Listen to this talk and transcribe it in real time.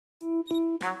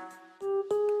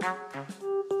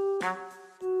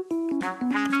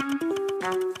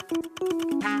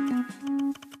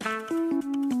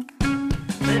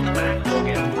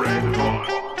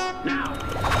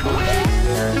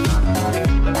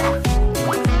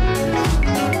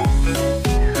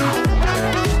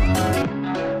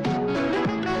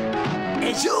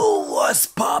What's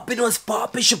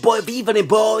poppin', it's your boy VanVlog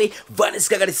boy,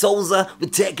 𝙏𝙝𝙖𝙣. We're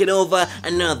taking over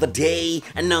another day,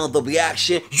 another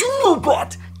reaction. You know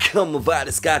what? Kama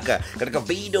𝙏𝙝𝙖𝙣 katika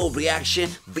video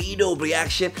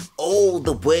reaction all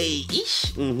the way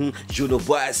ish. You know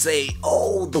what I say,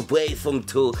 all the way from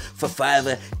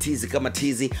 245 tizi kama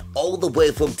tizi, all the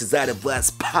way from 𝙏𝙝𝙖𝙣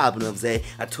𝙔𝙤𝙪, you know what I'm saying?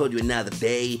 I told you another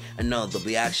day, another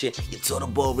reaction. It's all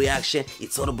about reaction,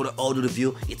 it's all about audio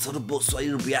review, it's all about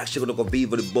Swahili reaction kutoka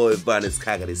VanVlog boy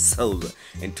𝙏𝙝𝙖𝙣.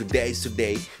 And today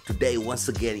once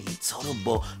again it's all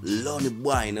about Lony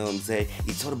bway, you know what I'm saying?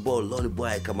 It's all about Lony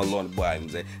bway kama Lony bway, you know what I'm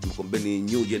saying? Mkombeni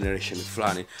new generation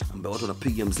fulani ambao watu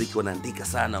wanapiga muziki, wanaandika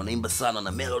sana, wanaimba sana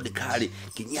na melody kali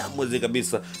kinyamwezi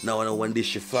kabisa, na wana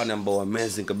uandishi fulani ambao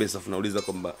amazing kabisa. Tunauliza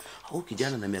kwamba huyu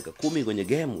kijana na miaka 10 kwenye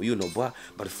game, you know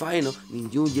but final ni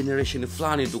new generation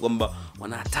fulani tu kwamba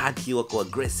wanaataki, wako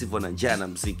aggressive, wanajana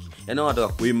muziki, yani wanataka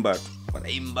kuimba tu,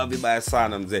 wanaimba vibaya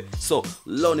sana mzee. So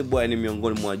Lony bway ni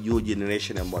miongoni mwa new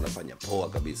generation ambao wanafanya poa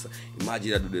kabisa.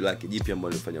 Imagine dude lake jipya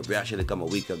ambao alifanya reaction kama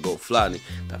week ago fulani,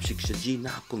 kapshikisha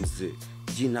Nako mzee,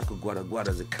 Nako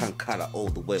gwada zikankara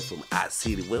all the way from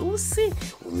asili weusi,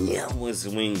 unyamwezi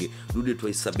mwingi. Dude tu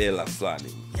Isabela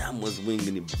fulani, unyamwezi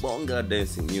mwingi, ni bonga la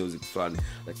dancing music fulani,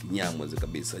 like kinyamwezi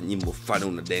kabisa. Nyimbo fulani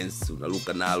una dance,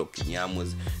 unaluka nalo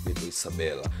kinyamwezi, ni tu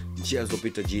Isabela. Njia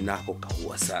zopita Nako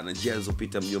kaua sana, njia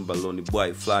zopita mjomba Lony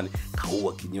bway fulani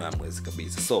kaua kinyamwezi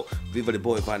kabisa. So VanVlog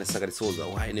boy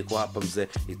𝙏𝙝𝙖𝙣, why niko hapa mzee?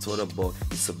 It's all about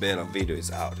Isabela, video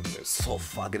is out. I'm so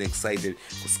fucking excited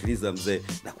kusikiliza mzee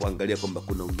na kuangalia kwamba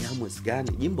kuna unyamwezi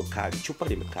gani, nyimbo kali, chupa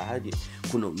limekaaje,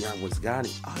 kuna unyamwezi gani,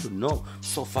 I don't know.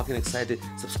 So fucking excited.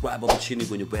 Subscribe hapo chini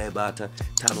kwenye button,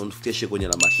 turn on notification kwenye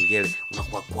alama ya kengele,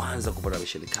 unakuwa kwanza kupata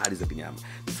mishale kali za kinyama.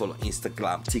 Follow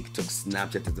Instagram, TikTok,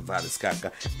 Snapchat at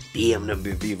𝙏𝙝𝙖𝙣, DM na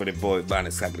VanVlog boy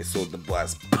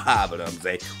𝙏𝙝𝙖𝙣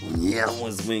mzee,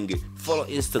 unyamwezi mwingi. Follow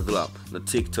Instagram na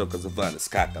TikTok as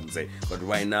𝙏𝙝𝙖𝙣 mzee. But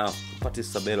right now, pati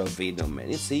Isabela video man,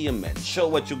 it's here man, show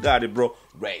what you got it bro,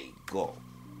 Ray go.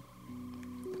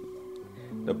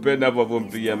 Napenda hapo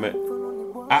mpiga me.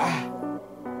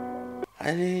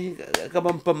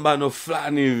 Kama mpambano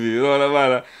fulani hivi. Unaona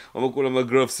bana, wamekula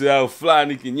magloves yao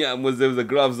fulani kinyamwezi za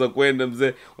gloves za kwenda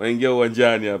mzee, wanaingia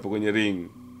uwanjani hapo kwenye ring.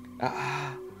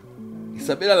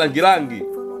 Isabela langilangi,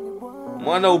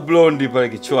 mwana ublondi pale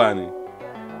kichwani.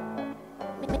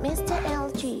 Mr.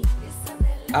 LG.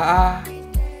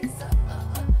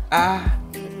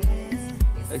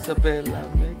 Isabela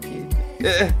make it.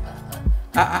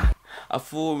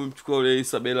 Afu mchukua ule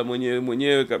Isabela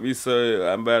mwenyewe kabisa,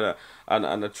 ambaye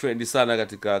ana trend sana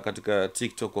katika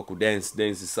TikTok kwa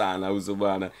dance sana uzo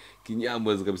bana,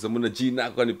 kinyamwezi kabisa. Mbona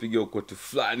Nako anipiga ukoti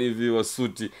fulani hivi wa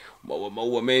suti,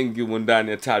 maua mengi huko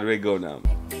ndani, hatari rego na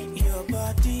your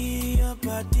body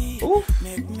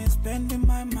make me spend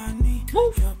my money.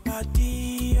 Your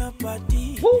body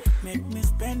make me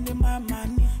spend my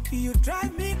money. You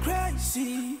drive me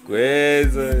crazy.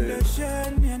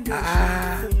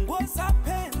 Ngoza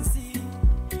penzi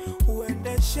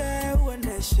uendeshe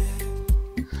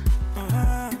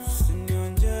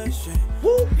sinionjeshe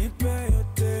nipe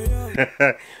yote.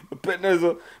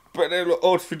 Penelo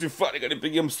outfit fulani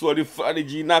kanipigia mswali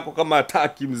fulani Nako kama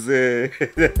ataki mzee.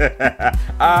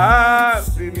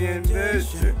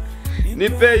 Siniendeshe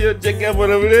nipe yote kama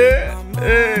na vile.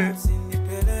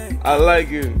 I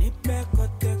like it.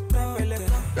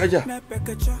 Aja.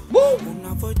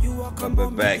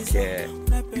 Come back here.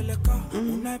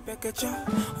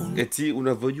 Eti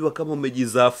unavojua kama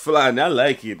umejiza fulani, I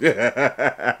like it.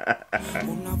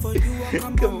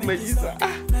 Kama umejiza.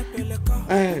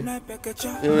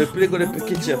 Unapeleka na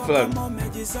pikicha fulani.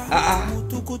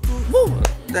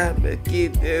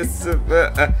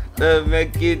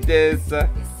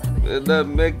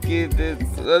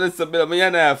 Isabela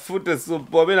manyana ya fute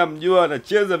supo, mimi namjua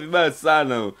anacheza vibaya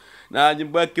sana. Na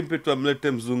nyimbo yake mpetu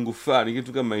amlete mzungu fulani,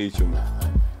 kitu kama hicho.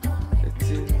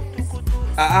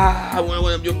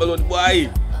 Mwana mjomba Lony bway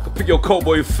kupiga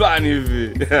cowboy fulani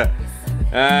hivi.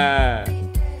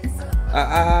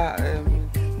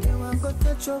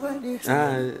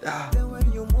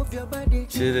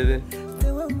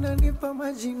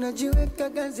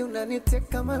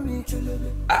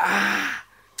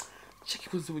 Cheki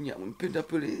kwanza unyamu, mpenda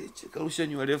pale, karusha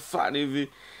nywele fulani hivi.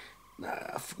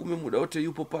 Na afukume muda wote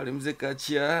yupo pale mzee,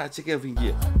 kaachia cheki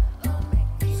avingia.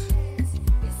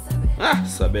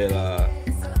 Isabela.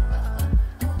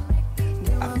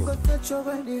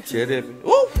 Cherebe.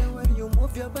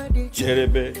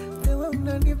 Cherebe.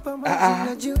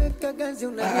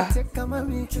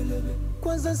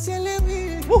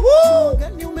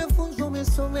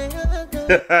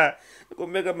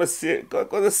 Kumeka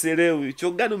kwanza sielewi.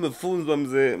 Chuo gani umefunzwa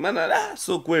mzee? Maana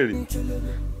sio kweli.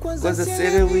 Kwanza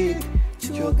sielewi.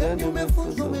 Chuo gani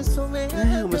umefunzwa?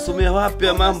 Umesomea wapi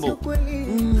ya mambo?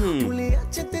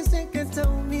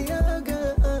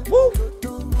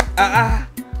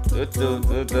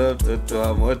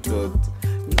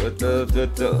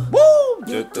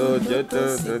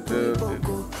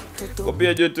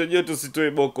 Kopia joto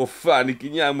sitoi boko fani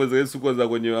kinyamwe za Yesu kwanza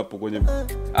kwenye hapo kwenye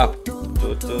hapo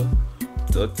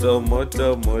toto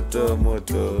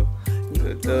moto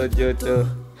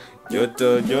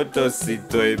joto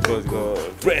sitoi boko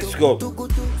fresh go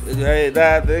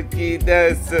the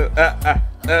kids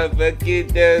the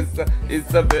kids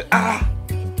Isabela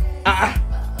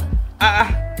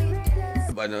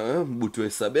bana mbuti wa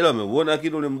Isabela umeona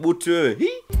kitu ule mbuti wewe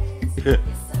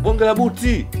bonge la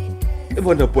buti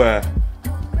bwana bwana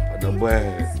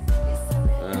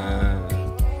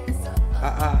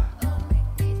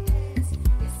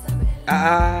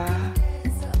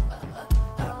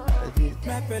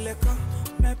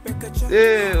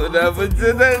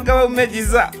unavyocheza kama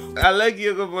umejiza. I like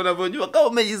you kama unavyojua kama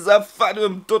umejiza fani wewe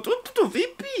mtoto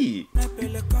vipi?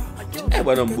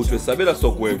 Bwana mbuti wa Isabela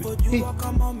sio kweli.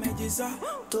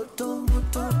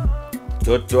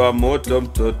 Mtoto wa moto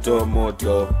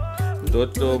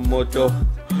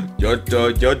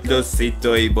joto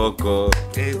sitoi boko.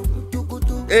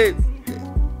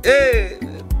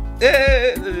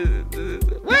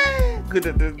 Good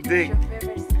at the thing.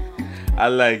 I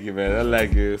like it, man. I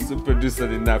like it. Super producer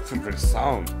in that favorite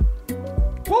song.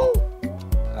 Woo!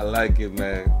 I like it,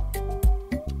 man.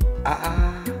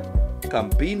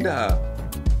 Kampinda.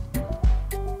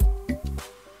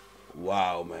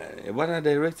 Wow, man. When I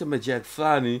directed my Jack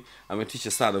Flani, I'm a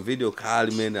teacher son of video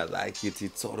kali, man. I like it.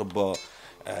 It's all about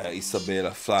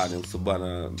Isabela Flani.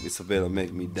 Usubana Isabela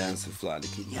make me dance Flani.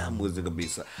 Kinyamwezi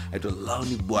kabisa. Aitwa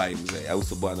Lony bway mzee.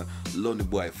 Usubana Lony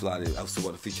bway Flani.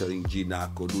 Usubana featuring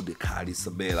Nako dude kali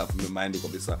Isabela. Mmemind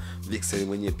kabisa Vixen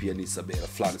mwenyewe pia ni Isabela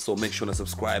Flani. So make sure na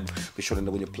subscribe. Make sure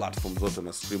na kwenye platform zote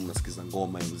na stream unasikiza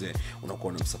ngoma mzee.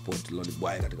 Unakuwa na support Lony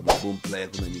bway katika boom play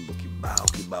kuna nyimbo kibao.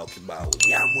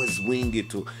 Nyamwezi wingi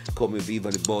tu. Call me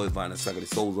VanVlog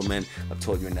𝙏𝙝𝙖𝙣 man. I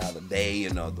told you another day, you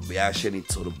know, the reaction,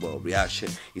 it's all about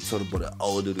reaction. It's all about the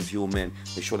audio review, man.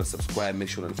 Make sure to subscribe, make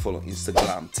sure to follow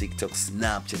Instagram, TikTok,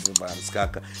 Snapchat,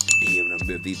 𝙏𝙗𝙖𝙑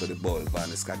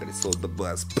𝙁𝙗𝙖𝙑 it's all the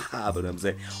buzz pop, you know what I'm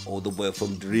saying? All the way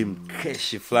from Dream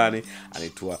Keshi Flani and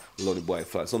into Lony bway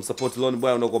Flani. So I'm supporting Lony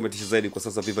bway, unakometisha zaidi kwa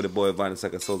sasa 𝙏𝙗𝙖𝙑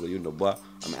𝙁𝙗𝙗 you know boy,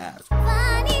 I'm out.